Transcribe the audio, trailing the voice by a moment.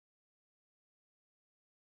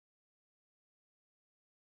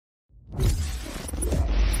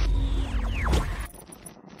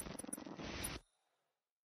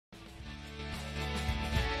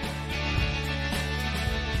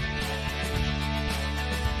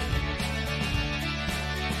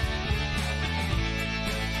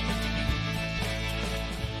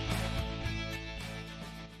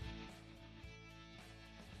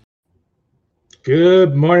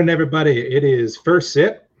Good morning, everybody. It is First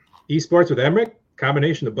Sip, Esports with eMrick,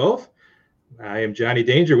 combination of both. I am Johnny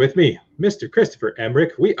Danger, with me, Mr. Christopher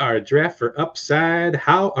eMrick. We are Draft for Upside.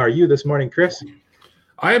 How are you this morning, Chris?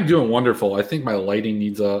 I am doing wonderful. I think my lighting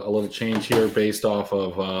needs a little change here based off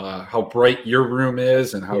of how bright your room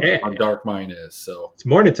is and how dark mine is. So it's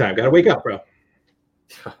morning time. Got to wake up, bro.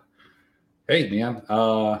 Hey, man.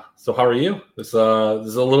 So how are you? This is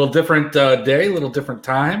a little different day, a little different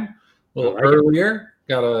time. A little earlier,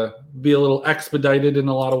 gotta be a little expedited in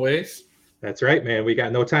a lot of ways. That's right, man. We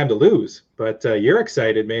got no time to lose, but you're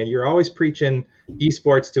excited, man. You're always preaching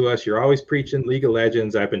esports to us. You're always preaching League of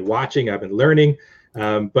Legends. I've been watching, I've been learning,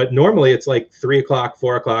 but normally it's like 3 o'clock,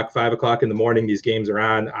 4 o'clock, 5 o'clock in the morning. These games are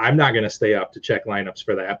on. I'm not going to stay up to check lineups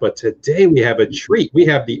for that, but today we have a treat. We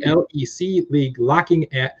have the LEC League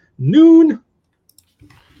locking at noon.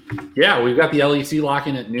 Yeah, we've got the LEC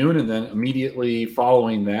lock-in at noon, and then immediately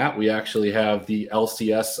following that, we actually have the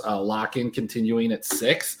LCS lock-in continuing at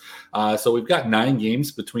 6. So we've got 9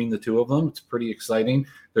 games between the two of them. It's pretty exciting.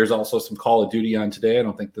 There's also some Call of Duty on today. I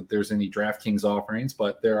don't think that there's any Draftkings offerings,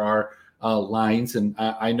 but there are lines, and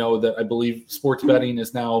I know that I believe sports betting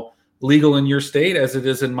is now legal in your state as it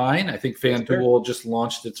is in mine. I think FanDuel just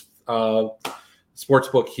launched its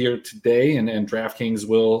sportsbook here today, and Draftkings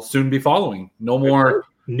will soon be following. No more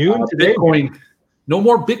noon today. Bitcoin, no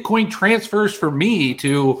more Bitcoin transfers for me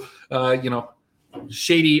to,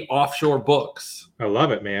 shady offshore books. I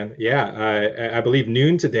love it, man. Yeah, I believe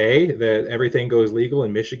noon today that everything goes legal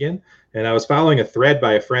in Michigan. And I was following a thread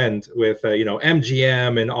by a friend with,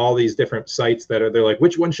 MGM and all these different sites they're like,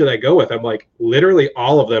 which one should I go with? I'm like, literally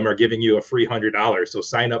all of them are giving you a free $100. So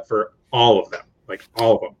sign up for all of them, like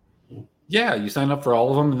all of them. Yeah, you sign up for all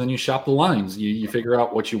of them, and then you shop the lines. You figure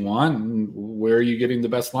out what you want and where are you getting the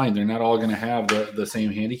best line. They're not all going to have the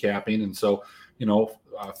same handicapping, and so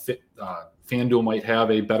FanDuel might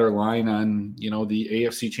have a better line on the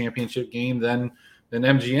AFC Championship game than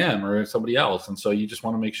MGM or somebody else, and so you just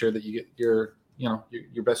want to make sure that you get your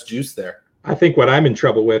best juice there. I think what I'm in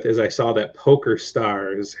trouble with is I saw that Poker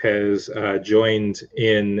Stars has joined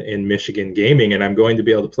in Michigan gaming, and I'm going to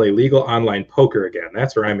be able to play legal online poker again.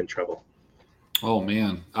 That's where I'm in trouble. Oh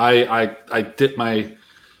man, I dipped my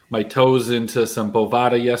toes into some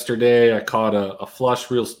Bovada yesterday. I caught a flush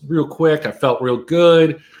real quick. I felt real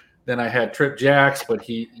good. Then I had Trip Jacks, but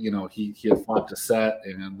he had flopped a set,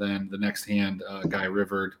 and then the next hand, guy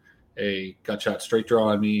rivered a gut shot straight draw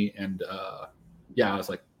on me, and I was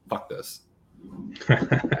like, fuck this.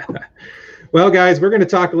 Well, guys, we're going to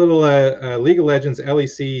talk a little League of Legends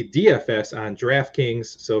LEC DFS on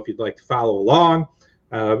Draftkings. So if you'd like to follow along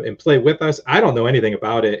and play with us, I don't know anything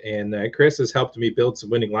about it. And Chris has helped me build some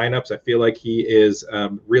winning lineups. I feel like he is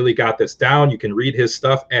really got this down. You can read his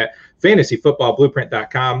stuff at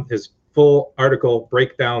fantasyfootballblueprint.com. His full article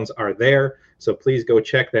breakdowns are there. So please go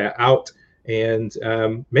check that out. And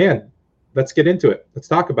man, let's get into it. Let's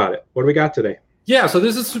talk about it. What do we got today? Yeah, so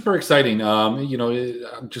this is super exciting.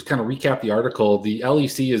 Just kind of recap the article. The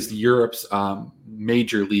LEC is Europe's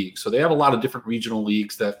major league. So they have a lot of different regional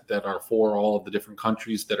leagues that are for all of the different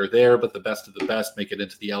countries that are there, but the best of the best make it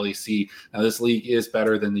into the LEC. Now, this league is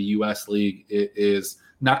better than the US league. It is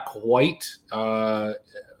not quite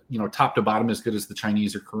top to bottom as good as the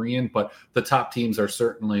Chinese or Korean, but the top teams are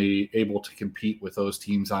certainly able to compete with those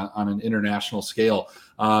teams on an international scale.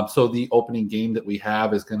 So the opening game that we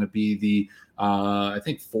have is going to be the I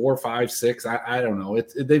think 4, 5, 6. I don't know.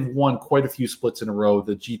 They've won quite a few splits in a row.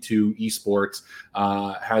 The G2 Esports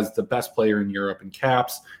has the best player in Europe in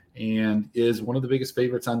Caps and is one of the biggest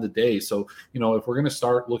favorites on the day. So, if we're going to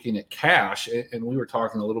start looking at cash, and we were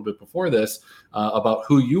talking a little bit before this about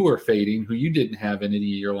who you were fading, who you didn't have in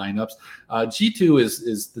any of your lineups, G2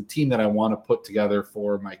 is the team that I want to put together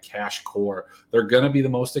for my cash core. They're going to be the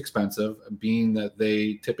most expensive, being that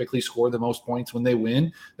they typically score the most points when they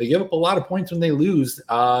win. They give up a lot of points when they lose.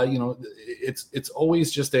 It's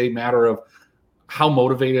always just a matter of how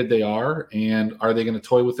motivated they are, and are they going to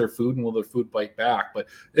toy with their food, and will their food bite back? But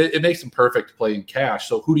it makes them perfect to play in cash.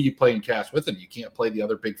 So who do you play in cash with them? You can't play the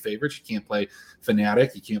other big favorites. You can't play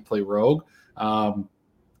Fnatic. You can't play Rogue.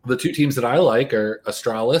 The two teams that I like are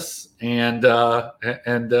Astralis and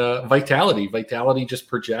Vitality. Vitality just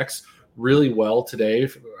projects really well today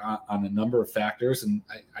on a number of factors, and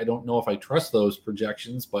I don't know if I trust those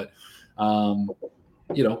projections, but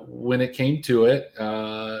When it came to it,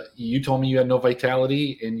 you told me you had no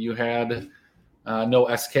Vitality and you had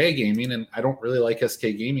no SK Gaming, and I don't really like SK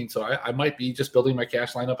Gaming, so I might be just building my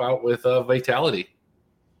cash lineup out with Vitality.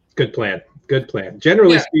 Good plan. Good plan.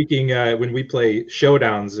 Generally speaking, when we play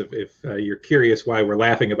showdowns, if you're curious why we're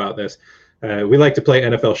laughing about this, we like to play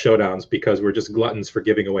NFL showdowns because we're just gluttons for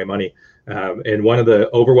giving away money. And one of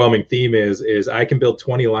the overwhelming theme is I can build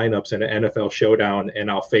 20 lineups in an NFL showdown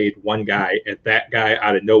and I'll fade one guy, and that guy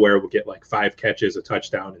out of nowhere will get like 5 catches, a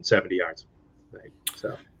touchdown, and 70 yards. Right.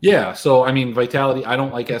 So yeah. So I mean, Vitality. I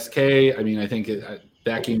don't like SK. I mean, I think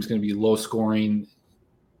that game's going to be low scoring,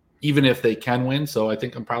 even if they can win. So I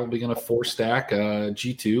think I'm probably going to 4-stack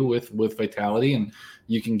G2 with Vitality, and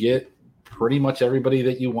you can get pretty much everybody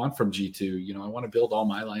that you want from G2. I want to build all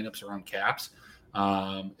my lineups around caps.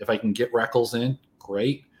 If I can get Reckles in,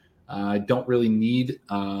 great. I don't really need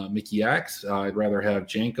Mickey X. I'd rather have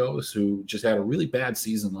Jankos, who just had a really bad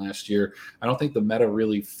season last year. I don't think the meta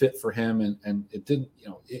really fit for him, and it didn't,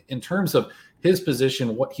 in terms of his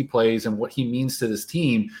position, what he plays and what he means to this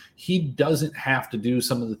team, he doesn't have to do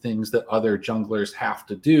some of the things that other junglers have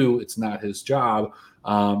to do. It's not his job.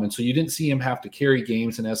 And so you didn't see him have to carry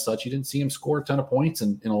games, and as such, you didn't see him score a ton of points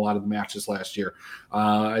in a lot of the matches last year.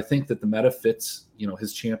 I think that the meta fits,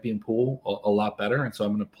 his champion pool a lot better, and so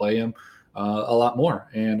I'm going to play him a lot more.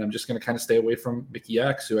 And I'm just going to kind of stay away from Mickey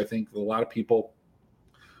X, who I think a lot of people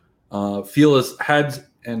feel is heads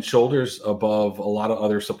and shoulders above a lot of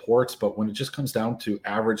other supports. But when it just comes down to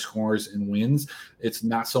average scores and wins, it's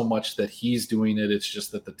not so much that he's doing it. It's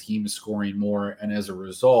just that the team is scoring more. And as a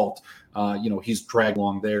result, he's dragged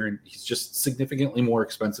along there, and he's just significantly more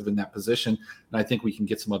expensive in that position. And I think we can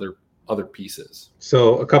get some other pieces.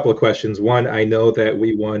 So a couple of questions. One, I know that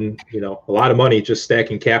we won, a lot of money just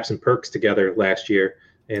stacking caps and perks together last year,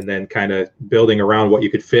 and then kind of building around what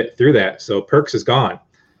you could fit through that. So perks is gone.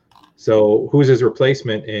 So who's his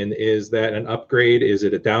replacement, and is that an upgrade? Is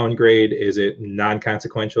it a downgrade? Is it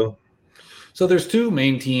non-consequential? So there's 2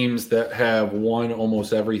 main teams that have won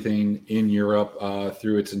almost everything in Europe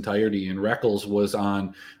through its entirety, and Reckles was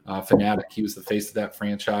on Fnatic. He was the face of that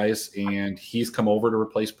franchise, and he's come over to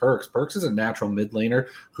replace Perks. Perks is a natural mid laner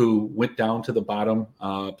who went down to the bottom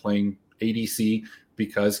playing ADC,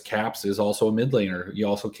 because Caps is also a mid laner. He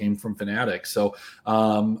also came from Fnatic. So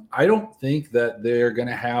I don't think that they're going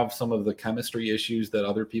to have some of the chemistry issues that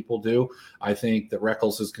other people do. I think that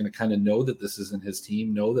Reckles is going to kind of know that this isn't his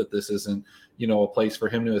team, know that this isn't, a place for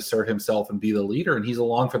him to assert himself and be the leader. And he's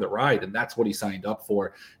along for the ride. And that's what he signed up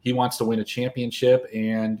for. He wants to win a championship.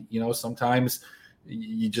 And, sometimes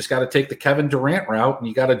you just got to take the Kevin Durant route, and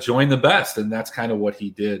you got to join the best. And that's kind of what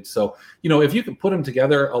he did. So, if you can put them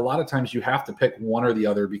together, a lot of times you have to pick one or the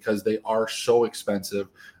other, because they are so expensive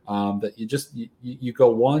that you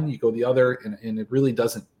go one, you go the other, and it really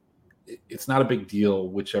doesn't, it's not a big deal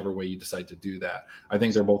whichever way you decide to do that. I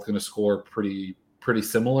think they're both going to score pretty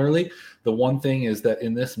similarly. The one thing is that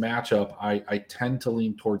in this matchup, I tend to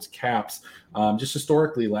lean towards Caps. Just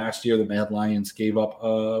historically, last year, the Mad Lions gave up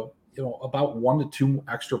about 1 to 2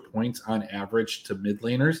 extra points on average to mid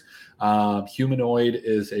laners. Humanoid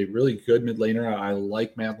is a really good mid laner. I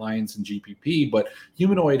like Mad Lions and GPP, but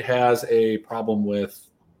Humanoid has a problem with,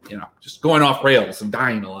 just going off rails and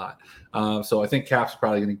dying a lot. So I think Cap's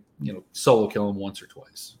probably going to, solo kill him once or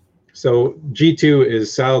twice. So G2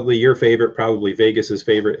 is solidly your favorite, probably Vegas's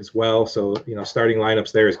favorite as well. So, starting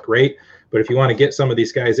lineups there is great. But if you want to get some of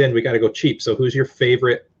these guys in, we got to go cheap. So who's your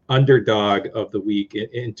favorite underdog of the week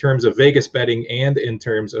in terms of Vegas betting and in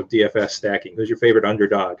terms of DFS stacking? Who's your favorite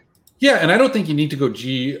underdog? Yeah, and I don't think you need to go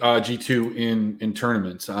G2 in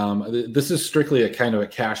tournaments. This is strictly a kind of a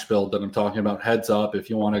cash build that I'm talking about. Heads up, if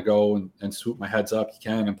you want to go and swoop my heads up, you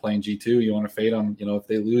can. I'm playing G2. You want to fade them. If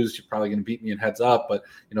they lose, you're probably going to beat me in heads up, but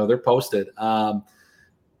they're posted.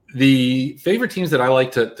 The favorite teams that I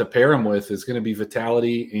like to pair them with is going to be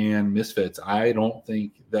Vitality and Misfits. I don't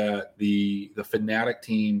think that the Fnatic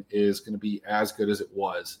team is going to be as good as it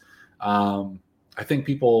was. I think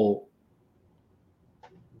people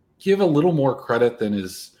give a little more credit than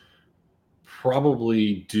is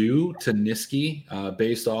probably due to Niski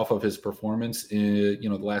based off of his performance in the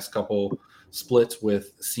last couple splits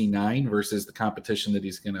with C9 versus the competition that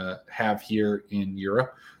he's going to have here in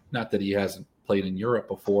Europe. Not that he hasn't played in Europe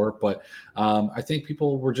before. But I think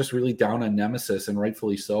people were just really down on Nemesis, and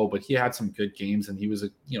rightfully so. But he had some good games, and he was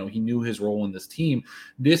he knew his role in this team.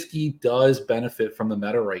 Nisqy does benefit from the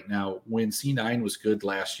meta right now. When C9 was good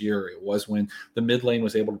last year, it was when the mid lane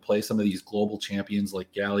was able to play some of these global champions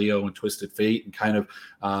like Galio and Twisted Fate and kind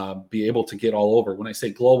of be able to get all over. When I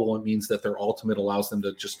say global, it means that their ultimate allows them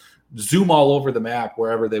to just zoom all over the map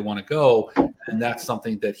wherever they want to go. And that's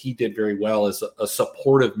something that he did very well as a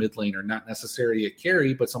supportive mid laner, not necessarily a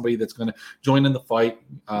carry, but somebody that's going to join in the fight,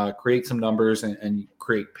 create some numbers, and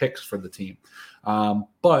create picks for the team.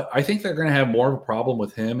 But I think they're going to have more of a problem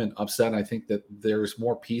with him and Upset. I think that there's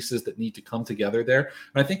more pieces that need to come together there.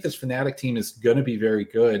 And I think this Fnatic team is going to be very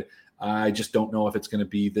good. I just don't know if it's going to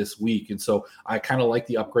be this week. And so I kind of like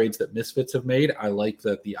the upgrades that Misfits have made. I like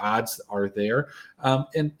that the odds are there.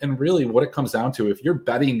 And really what it comes down to, if you're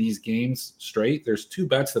betting these games straight, there's two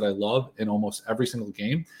bets that I love in almost every single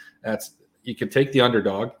game. That's you can take the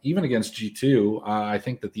underdog, even against G2. I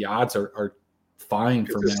think that the odds are fine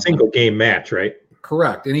for a single game match, right?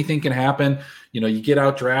 Correct. Anything can happen. You get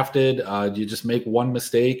out drafted. You just make one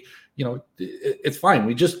mistake. It's fine.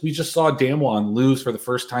 We just saw Damwon lose for the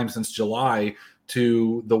first time since July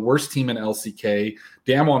to the worst team in LCK.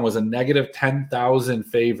 Damwon was a negative 10,000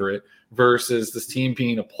 favorite versus this team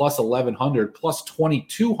being a plus 1,100, plus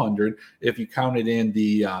 2,200 if you counted in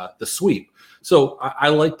the sweep. So I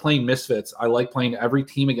like playing Misfits. I like playing every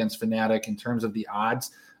team against Fnatic in terms of the odds.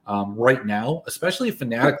 Right now, especially if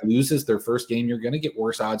Fnatic loses their first game, you're going to get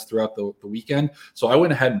worse odds throughout the weekend. So I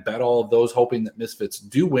went ahead and bet all of those, hoping that Misfits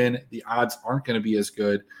do win. The odds aren't going to be as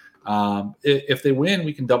good. If they win,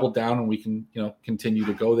 we can double down and we can continue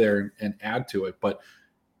to go there and add to it. But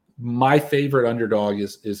my favorite underdog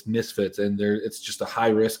is Misfits, and it's just a high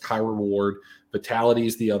risk, high reward. Vitality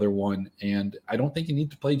is the other one, and I don't think you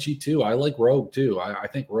need to play G2. I like Rogue too. I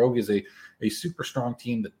think Rogue is a super strong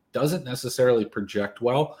team that doesn't necessarily project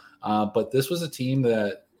well, but this was a team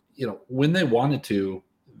that, when they wanted to,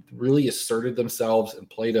 really asserted themselves and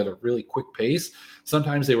played at a really quick pace.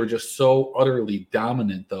 Sometimes they were just so utterly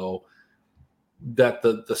dominant, though, that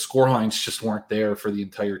the score lines just weren't there for the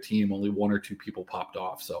entire team. Only one or two people popped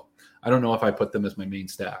off. So I don't know if I put them as my main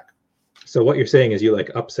stack. So what you're saying is you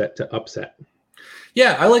like upset to upset.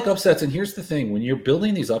 Yeah, I like upsets. And here's the thing. When you're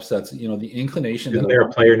building these upsets, the inclination. Isn't there a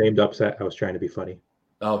player named Upset? I was trying to be funny.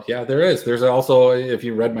 Oh, yeah, there is. There's also, if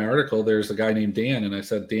you read my article, there's a guy named Dan, and I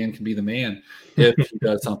said Dan can be the man if he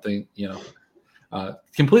does something,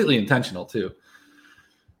 completely intentional too.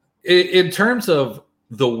 In terms of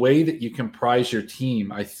the way that you can prize your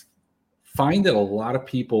team, I find that a lot of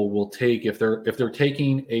people will take, if they're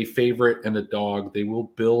taking a favorite and a dog, they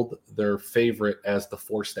will build their favorite as the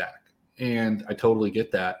 4-stack. And I totally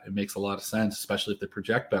get that. It makes a lot of sense, especially if they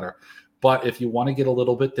project better. But if you want to get a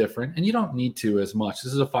little bit different, and you don't need to as much,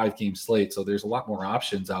 this is a 5-game slate, so there's a lot more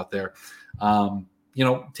options out there.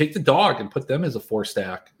 Take the dog and put them as a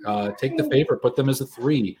 4-stack. Take the favorite, put them as a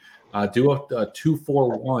 3. Do a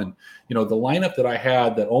 2-4-1. The lineup that I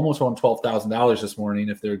had that almost won $12,000 this morning,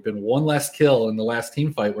 if there had been one less kill in the last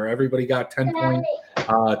team fight where everybody got 10 points,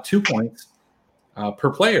 2 points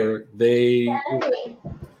per player,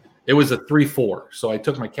 it was a 3-4. So I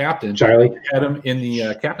took my captain, Charlie, had him in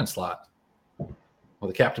the captain slot. Well,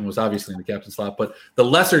 the captain was obviously in the captain slot, but the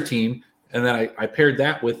lesser team, and then I paired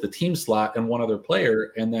that with the team slot and one other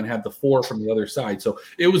player, and then had the 4 from the other side. So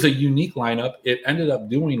it was a unique lineup. It ended up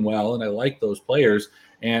doing well, and I liked those players.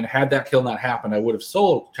 And had that kill not happened, I would have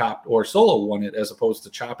solo chopped or solo won it as opposed to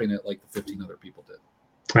chopping it like the 15 other people did.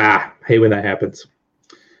 Hate when that happens.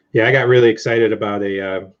 Yeah, I got really excited about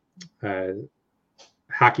a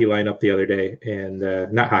hockey lineup the other day,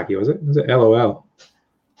 and not hockey, was it? Was it LOL?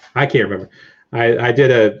 I can't remember. I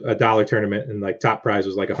did a dollar tournament, and like top prize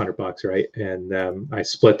was like $100, right? And I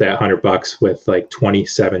split that $100 with like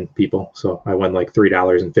 27 people, so I won like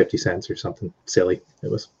 $3.50 or something silly. It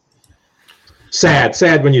was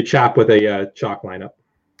sad when you chop with a chalk lineup.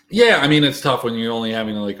 Yeah, I mean, it's tough when you're only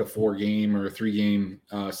having like a 4-game or a 3-game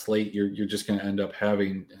slate. You're just going to end up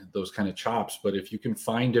having those kind of chops. But if you can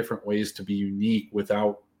find different ways to be unique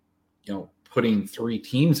without, putting 3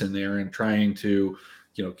 teams in there and trying to,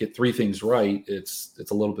 get 3 things right, it's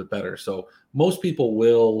a little bit better. So most people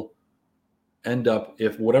will end up,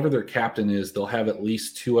 if whatever their captain is, they'll have at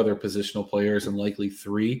least 2 other positional players and likely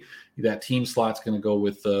 3. That team slot's going to go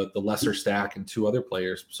with the lesser stack and 2 other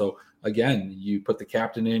players. So again, you put the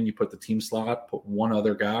captain in, you put the team slot, put one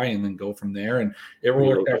other guy, and then go from there. And it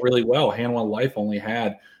worked out really well. Hanwha Life only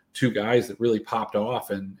had two guys that really popped off,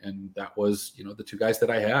 and that was, the two guys that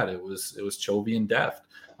I had. It was Chovy and Deft.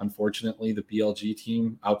 Unfortunately, the BLG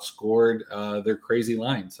team outscored their crazy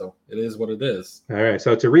line, so it is what it is. All right,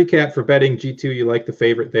 so to recap, for betting G2, you like the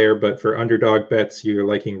favorite there, but for underdog bets, you're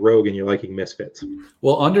liking Rogue and you're liking Misfits.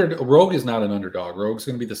 Well, Rogue is not an underdog. Rogue's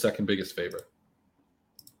going to be the second biggest favorite.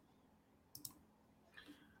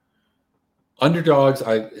 Underdogs,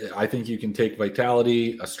 I think you can take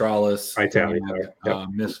Vitality, Astralis,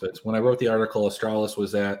 and Misfits. When I wrote the article, Astralis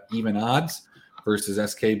was at even odds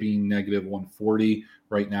versus SK being negative 140.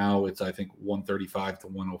 Right now, it's, I think, 135 to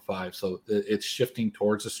 105. So it's shifting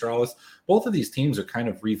towards Astralis. Both of these teams are kind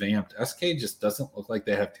of revamped. SK just doesn't look like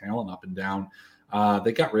they have talent up and down.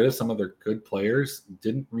 They got rid of some of their good players,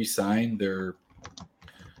 didn't re-sign their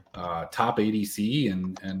top ADC,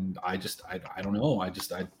 and I don't know. I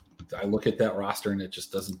look at that roster and it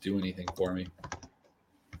just doesn't do anything for me.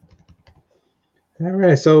 All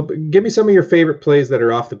right, so give me some of your favorite plays that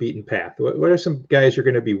are off the beaten path. What are some guys you're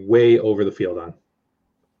going to be way over the field on?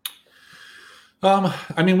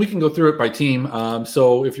 We can go through it by team.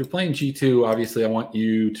 So if you're playing G2, obviously I want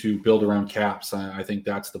you to build around Caps. I think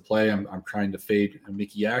that's the play. I'm trying to fade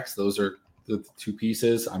Mickey X. Those are the two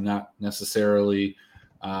pieces. I'm not necessarily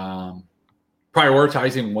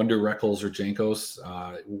prioritizing Wonder Reckles or Jankos,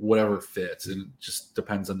 whatever fits, and it just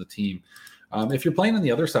depends on the team. If you're playing on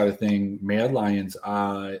the other side of thing, Mad Lions,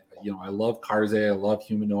 I love Karze, I love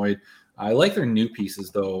Humanoid. I like their new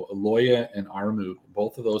pieces, though. Aloya and Armu,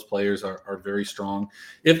 both of those players are very strong.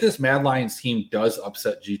 If this Mad Lions team does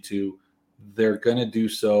upset G2, they're going to do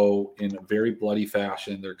so in a very bloody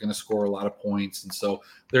fashion. They're going to score a lot of points. And so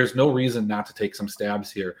there's no reason not to take some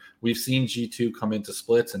stabs here. We've seen G2 come into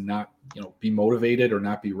splits and not, be motivated or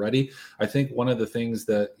not be ready. I think one of the things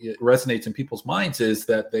that resonates in people's minds is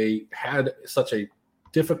that they had such a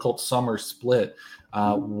difficult summer split.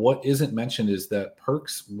 What isn't mentioned is that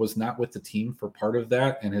Perks was not with the team for part of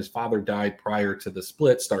that, and his father died prior to the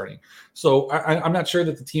split starting. So I'm not sure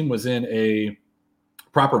that the team was in a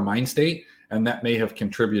proper mind state, and that may have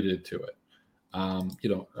contributed to it.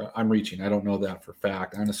 I'm reaching. I don't know that for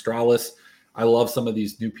fact. On Astralis, I love some of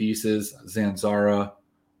these new pieces. Zanzara,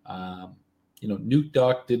 Nuke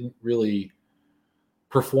Duck didn't really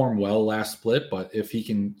perform well last split, but if he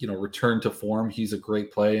can, return to form, he's a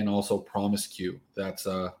great play. And also Promise Q. That's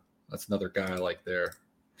another guy I like there.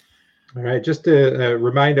 All right, just to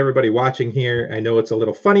remind everybody watching here, I know it's a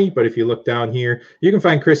little funny, but if you look down here, you can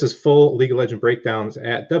find Chris's full League of Legends breakdowns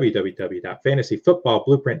at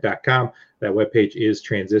www.fantasyfootballblueprint.com. That webpage is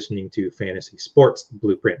transitioning to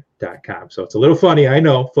fantasysportsblueprint.com. So it's a little funny, I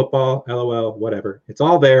know, football, LOL, whatever. It's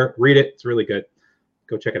all there. Read it. It's really good.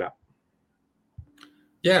 Go check it out.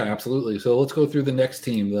 Yeah, absolutely. So let's go through the next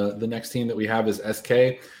team. The next team that we have is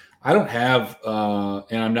SK. I don't have,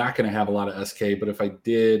 and I'm not going to have a lot of SK, but if I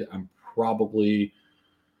did, I'm probably,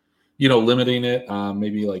 limiting it.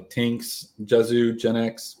 Maybe like Tinks, Jezu, Gen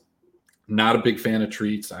X. Not a big fan of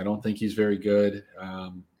Treats. I don't think he's very good.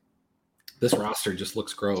 This roster just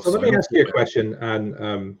looks gross. So let me ask you a question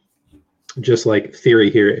on just like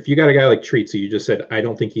theory here. If you got a guy like Treats, so you just said, I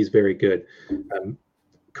don't think he's very good.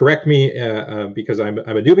 Correct me because I'm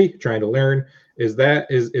a newbie trying to learn. Is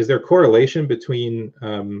there correlation between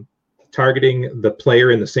targeting the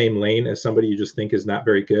player in the same lane as somebody you just think is not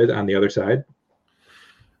very good on the other side?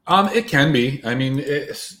 It can be.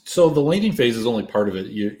 So the laning phase is only part of it.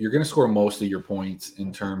 You're going to score most of your points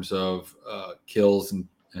in terms of kills and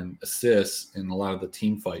assists in a lot of the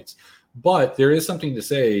team fights. But there is something to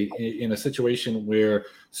say in a situation where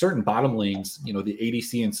certain bottom lanes, the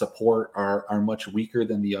ADC and support are much weaker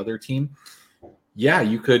than the other team. Yeah,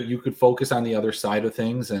 you could focus on the other side of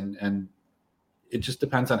things, and it just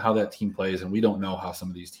depends on how that team plays. And we don't know how some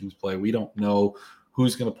of these teams play. We don't know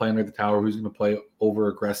who's going to play under the tower, who's going to play over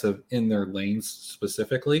aggressive in their lanes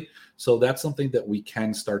specifically. So that's something that we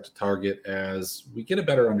can start to target as we get a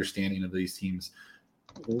better understanding of these teams.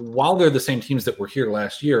 While they're the same teams that were here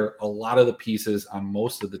last year, a lot of the pieces on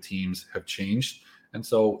most of the teams have changed. And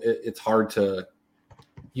so it's hard to,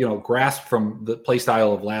 grasp from the play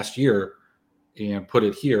style of last year and put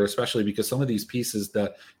it here, especially because some of these pieces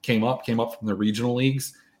that came up from the regional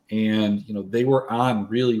leagues, and, they were on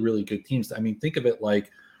really, really good teams. Think of it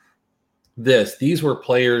like this. These were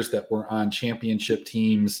players that were on championship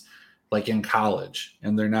teams like in college,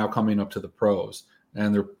 and they're now coming up to the pros,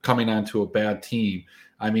 and they're coming onto a bad team.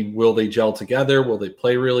 Will they gel together? Will they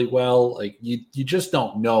play really well? Like you just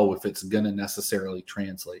don't know if it's going to necessarily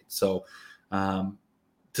translate. So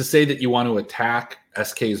to say that you want to attack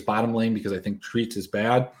SK's bottom lane because I think Treats is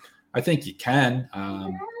bad, I think you can,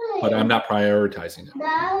 but I'm not prioritizing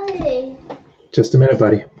it. Just a minute,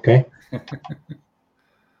 buddy. Okay.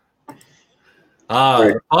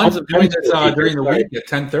 Tons of doing this during the week at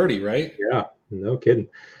 10:30, right? Yeah, no kidding.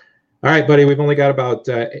 All right, buddy. We've only got about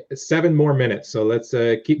 7 more minutes, so let's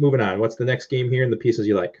keep moving on. What's the next game here and the pieces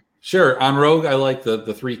you like? Sure. On Rogue, I like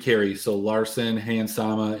the 3 carries. So Larson,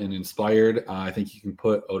 Hansama, and Inspired. I think you can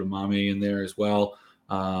put Odamame in there as well.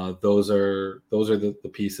 Those are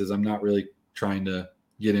the pieces. I'm not really trying to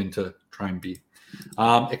get into try and beat.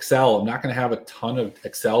 Excel. I'm not going to have a ton of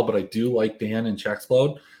Excel, but I do like Dan and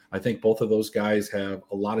Chexplode. I think both of those guys have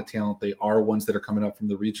a lot of talent. They are ones that are coming up from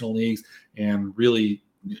the regional leagues and really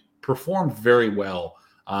performed very well.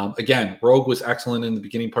 Again, Rogue was excellent in the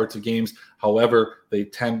beginning parts of games. However, they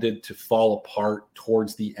tended to fall apart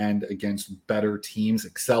towards the end against better teams.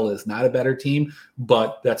 Excel is not a better team,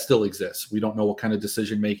 but that still exists. We don't know what kind of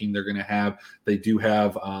decision-making they're going to have. They do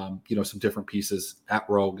have, some different pieces at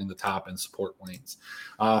Rogue in the top and support lanes.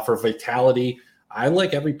 For Vitality, I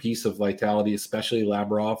like every piece of Vitality, especially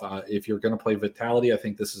Labrov. If you're going to play Vitality, I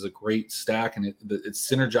think this is a great stack, and it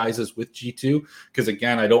synergizes with G2 because,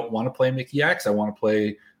 again, I don't want to play Mickey X. I want to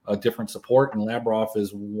play a different support, and Labrov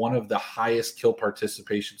is one of the highest kill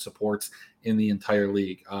participation supports in the entire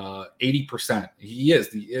league. 80%. He is.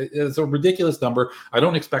 It's a ridiculous number. I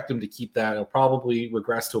don't expect him to keep that. It'll probably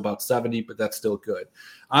regress to about 70, but that's still good.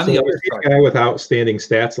 On the other side, guy with outstanding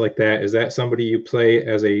stats like that, is that somebody you play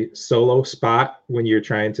as a solo spot when you're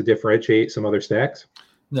trying to differentiate some other stacks?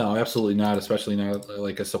 No, absolutely not, especially not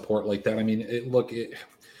like a support like that. I mean,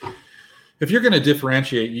 if you're going to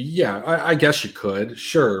differentiate, yeah, I guess you could,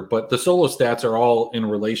 sure. But the solo stats are all in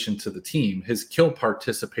relation to the team. His kill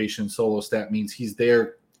participation solo stat means he's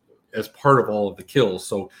there as part of all of the kills.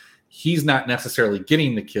 So he's not necessarily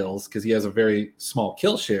getting the kills because he has a very small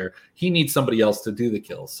kill share. He needs somebody else to do the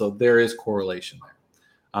kills. So there is correlation there.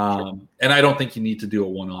 And I don't think you need to do a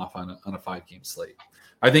one-off on a 5-game slate.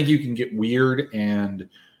 I think you can get weird and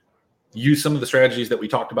use some of the strategies that we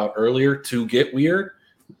talked about earlier to get weird.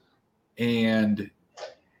 And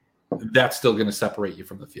that's still going to separate you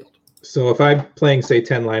from the field. So if I'm playing, say,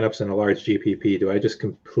 10 lineups in a large GPP, do I just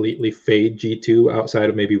completely fade G2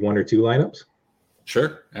 outside of maybe 1 or 2 lineups?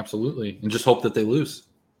 Sure, absolutely. And just hope that they lose.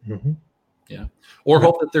 Mm-hmm. Yeah. Or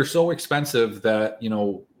hope that they're so expensive that,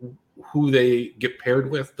 who they get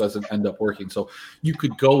paired with doesn't end up working. So you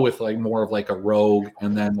could go with like more of like a Rogue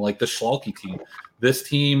and then like the Schalke team. This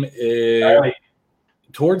team is...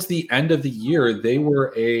 Towards the end of the year, they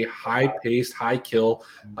were a high-paced, high-kill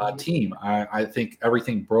team. I think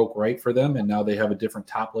everything broke right for them, and now they have a different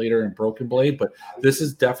top laner and Broken Blade. But this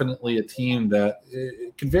is definitely a team that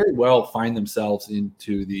can very well find themselves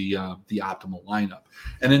into the optimal lineup.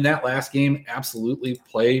 And in that last game, absolutely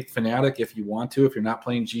play Fnatic if you want to. If you're not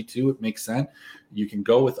playing G2, it makes sense. You can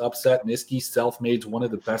go with Upset. Niski, self-made's one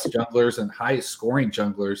of the best junglers and highest-scoring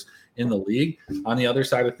junglers in the league. On the other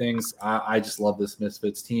side of things, I just love this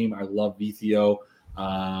Misfits team. I love Vithio.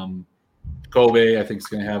 Kobe, I think, is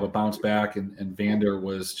going to have a bounce back, and Vander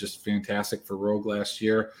was just fantastic for Rogue last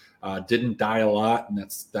year. Didn't die a lot, and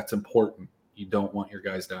that's important. You don't want your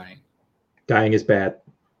guys dying. Dying is bad.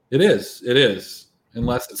 It is,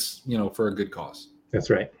 unless it's for a good cause. That's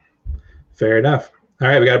right. Fair enough. All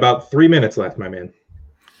right, we got about 3 minutes left, my man.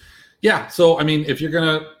 Yeah, so I mean, if you're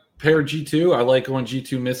gonna pair G2, I like going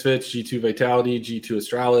G2 Misfits, G2 Vitality, G2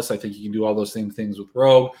 Astralis. I think you can do all those same things with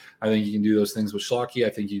Rogue. I think you can do those things with Schalke. I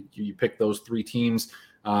think you pick those 3 teams,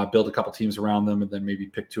 build a couple teams around them, and then maybe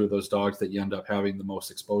pick 2 of those dogs that you end up having the most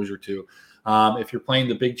exposure to. If you're playing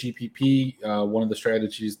the big GPP, one of the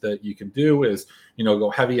strategies that you can do is go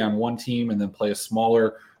heavy on one team and then play a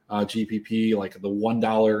smaller GPP like the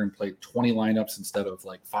 $1 and play 20 lineups instead of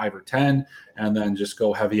like 5 or 10, and then just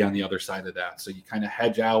go heavy on the other side of that. So you kind of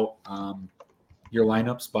hedge out your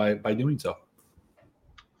lineups by doing so.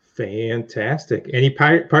 Fantastic. Any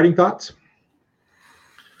parting thoughts?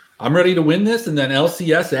 I'm ready to win this, and then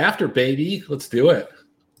LCS after, baby. Let's do it.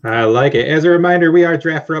 I like it. As a reminder, we are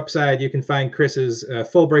Draft for Upside. You can find Chris's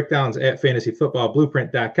full breakdowns at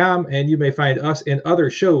fantasyfootballblueprint.com, and you may find us in other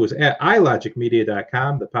shows at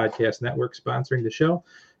ilogicmedia.com, the podcast network sponsoring the show.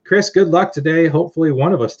 Chris, good luck today. Hopefully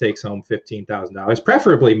one of us takes home $15,000,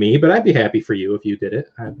 preferably me, but I'd be happy for you if you did it.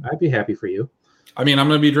 I'd be happy for you. I mean, I'm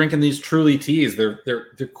going to be drinking these Truly teas.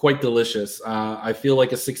 They're quite delicious. I feel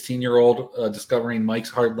like a 16-year-old discovering Mike's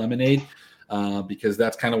Hard Lemonade. Because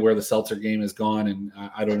that's kind of where the seltzer game has gone, and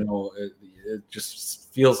I don't know, it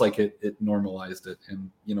just feels like it normalized it,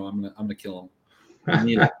 and I'm gonna kill him. You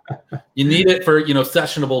need it. You need it for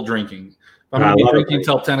sessionable drinking. If I'm gonna be drinking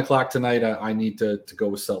until 10 o'clock tonight, I need to go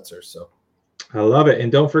with seltzer. So I love it,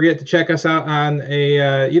 and don't forget to check us out on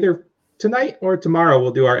either tonight or tomorrow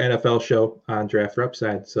we'll do our NFL show on Draft for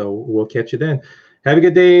Upside. So we'll catch you then. Have a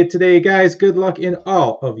good day today, guys. Good luck in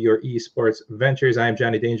all of your esports ventures. I am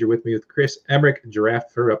Johnny Danger, with me with Chris eMrick,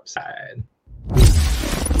 Draft for Upside.